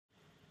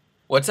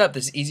What's up,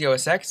 this is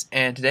EasyOSX,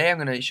 and today I'm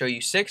going to show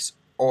you 6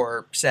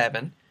 or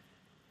 7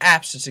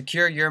 apps to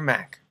secure your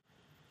Mac.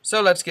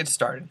 So let's get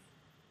started.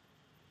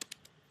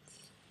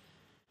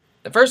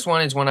 The first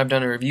one is one I've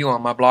done a review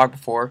on my blog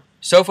before,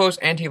 Sophos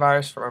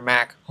Antivirus for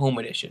Mac Home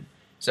Edition.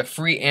 It's a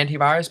free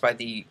antivirus by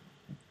the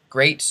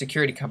great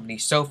security company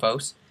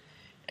Sophos,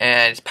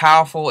 and it's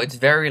powerful, it's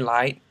very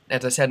light.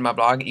 As I said in my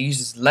blog, it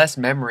uses less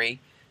memory,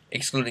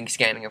 excluding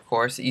scanning of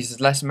course, it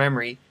uses less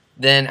memory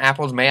than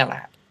Apple's Mail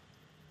app.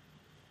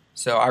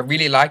 So I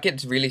really like it,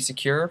 it's really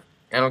secure,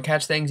 and it'll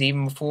catch things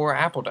even before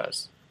Apple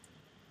does.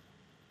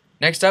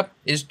 Next up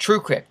is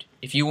Crypt.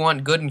 If you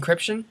want good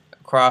encryption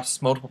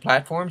across multiple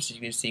platforms, you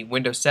can see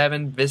Windows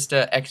 7,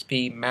 Vista,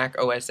 XP, Mac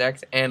OS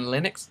X, and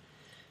Linux.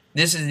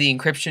 This is the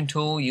encryption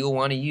tool you'll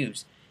want to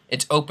use.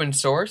 It's open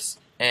source,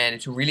 and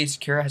it's really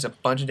secure, it has a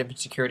bunch of different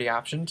security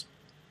options.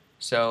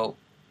 So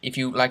if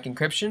you like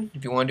encryption,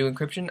 if you want to do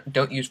encryption,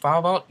 don't use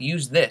FileVault,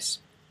 use this.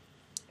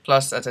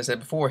 Plus, as I said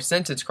before,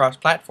 since it's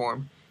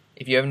cross-platform,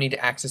 if you ever need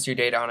to access your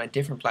data on a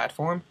different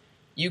platform,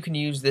 you can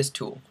use this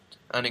tool to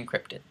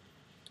unencrypt it.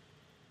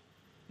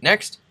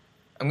 Next,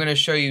 I'm going to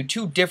show you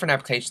 2 different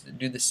applications that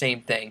do the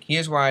same thing.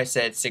 Here's why I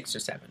said 6 or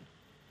 7.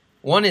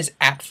 One is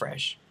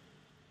AppFresh,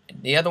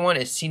 and the other one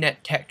is Cnet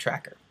Tech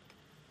Tracker.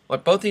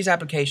 What both these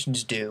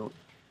applications do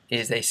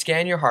is they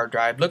scan your hard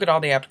drive, look at all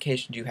the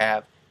applications you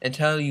have, and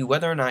tell you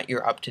whether or not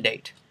you're up to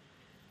date.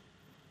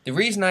 The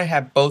reason I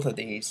have both of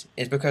these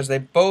is because they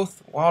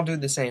both, while do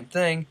the same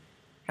thing,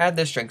 have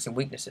their strengths and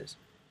weaknesses.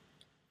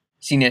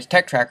 Cnet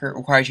Tech Tracker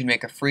requires you to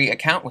make a free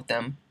account with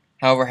them,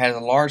 however has a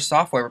large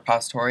software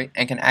repository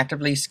and can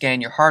actively scan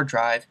your hard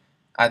drive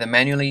either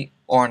manually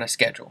or on a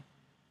schedule.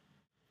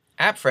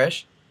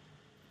 AppFresh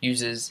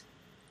uses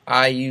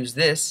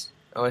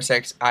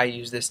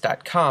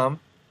iUseThis.com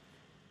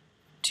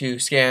to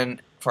scan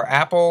for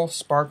Apple,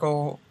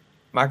 Sparkle,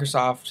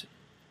 Microsoft,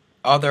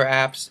 other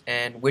apps,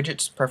 and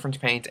widgets, preference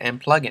panes,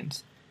 and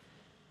plugins.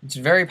 It's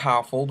very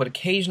powerful, but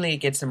occasionally it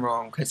gets them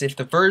wrong, because if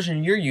the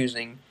version you're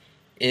using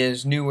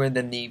is newer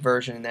than the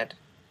version that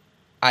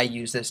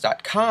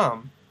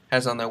iUseThis.com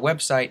has on their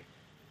website,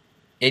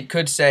 it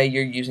could say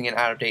you're using an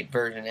out-of-date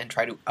version and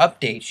try to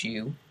update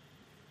you.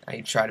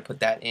 I try to put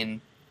that in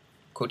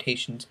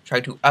quotations, try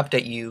to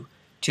update you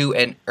to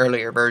an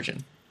earlier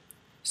version.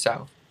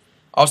 So,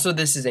 also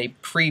this is a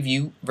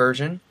preview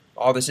version.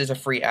 All this is a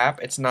free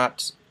app. It's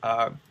not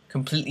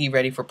completely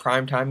ready for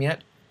prime time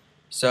yet.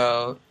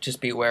 So just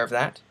be aware of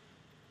that.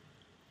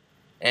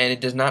 And it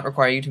does not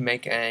require you to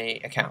make an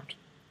account.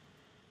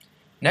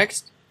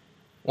 Next,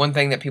 one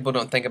thing that people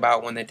don't think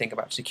about when they think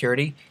about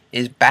security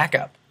is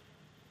backup.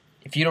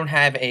 If you don't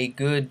have a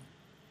good,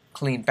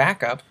 clean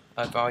backup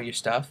of all your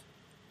stuff,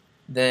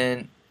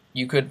 then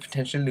you could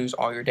potentially lose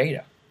all your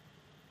data.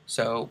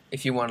 So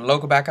if you want a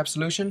local backup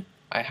solution,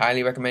 I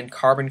highly recommend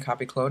Carbon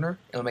Copy Cloner.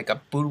 It'll make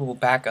a bootable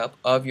backup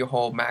of your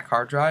whole Mac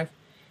hard drive,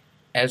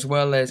 as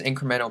well as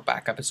incremental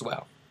backup as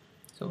well.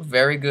 So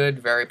very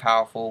good, very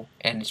powerful,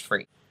 and it's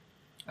free.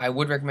 I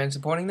would recommend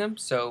supporting them,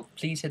 so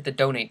please hit the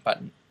donate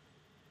button.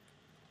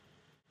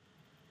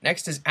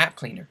 Next is App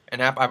Cleaner, an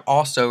app I've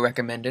also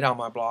recommended on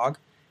my blog.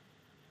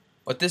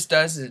 What this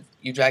does is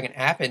you drag an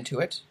app into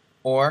it,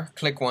 or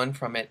click one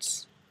from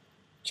its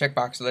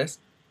checkbox list,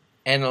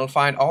 and it'll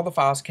find all the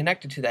files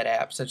connected to that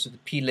app, such as the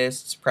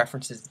plists,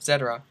 preferences,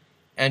 etc.,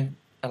 and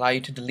allow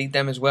you to delete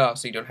them as well,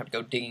 so you don't have to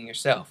go digging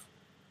yourself.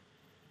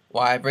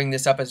 Why I bring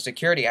this up as a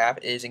security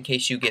app is in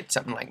case you get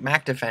something like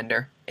Mac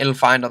Defender, it'll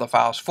find all the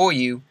files for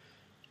you,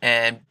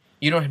 and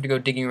you don't have to go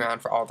digging around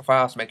for all the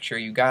files to make sure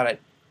you got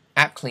it.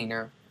 App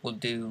Cleaner will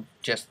do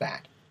just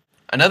that.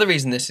 Another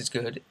reason this is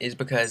good is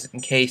because in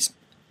case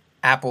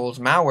Apple's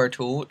malware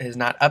tool is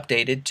not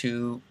updated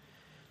to,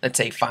 let's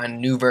say, find a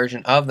new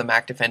version of the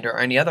Mac Defender or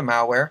any other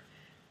malware,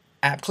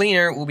 App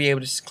Cleaner will be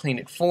able to clean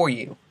it for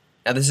you.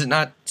 Now this is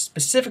not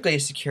specifically a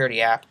security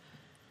app,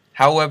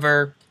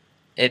 however,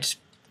 it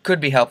could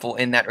be helpful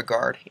in that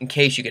regard in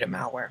case you get a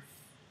malware.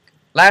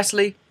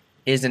 Lastly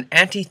is an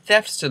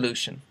anti-theft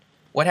solution.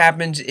 What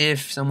happens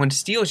if someone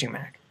steals your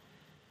Mac?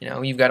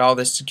 You've got all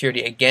this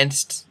security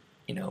against,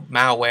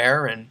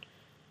 malware, and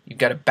you've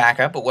got a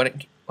backup, but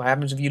what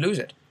happens if you lose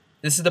it?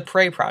 This is the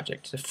Prey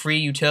project. It's a free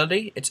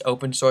utility, it's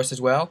open source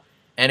as well,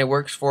 and it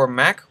works for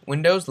Mac,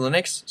 Windows,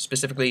 Linux,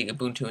 specifically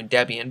Ubuntu and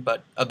Debian,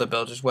 but other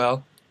builds as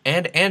well,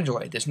 and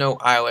Android. There's no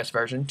iOS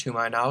version to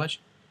my knowledge.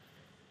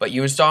 But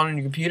you install it on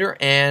your computer,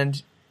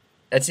 and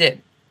that's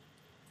it.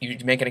 You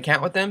make an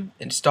account with them,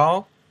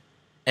 install,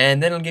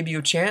 and then it'll give you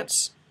a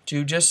chance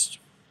to just,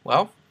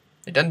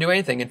 it doesn't do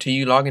anything until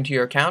you log into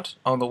your account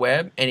on the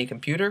web, any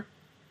computer,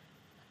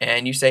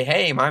 and you say,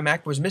 hey, my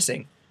Mac was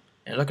missing.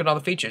 And look at all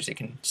the features. It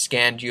can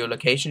scan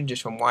geolocation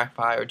just from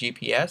Wi-Fi or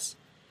GPS.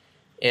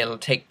 It'll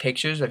take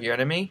pictures of your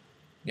enemy.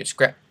 You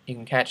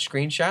can catch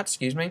screenshots,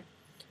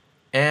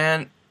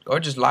 or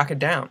just lock it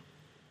down.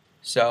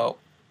 So,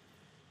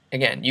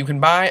 again, you can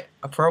buy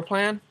a Pro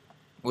plan,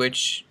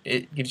 which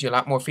it gives you a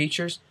lot more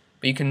features,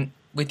 but you can,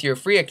 with your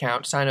free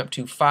account, sign up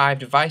to 5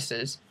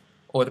 devices,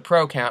 or the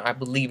Pro account, I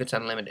believe it's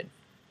unlimited.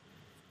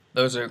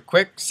 Those are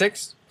quick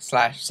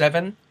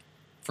 6/7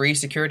 free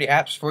security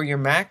apps for your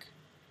Mac.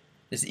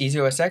 This is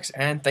EasyOSX,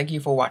 and thank you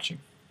for watching.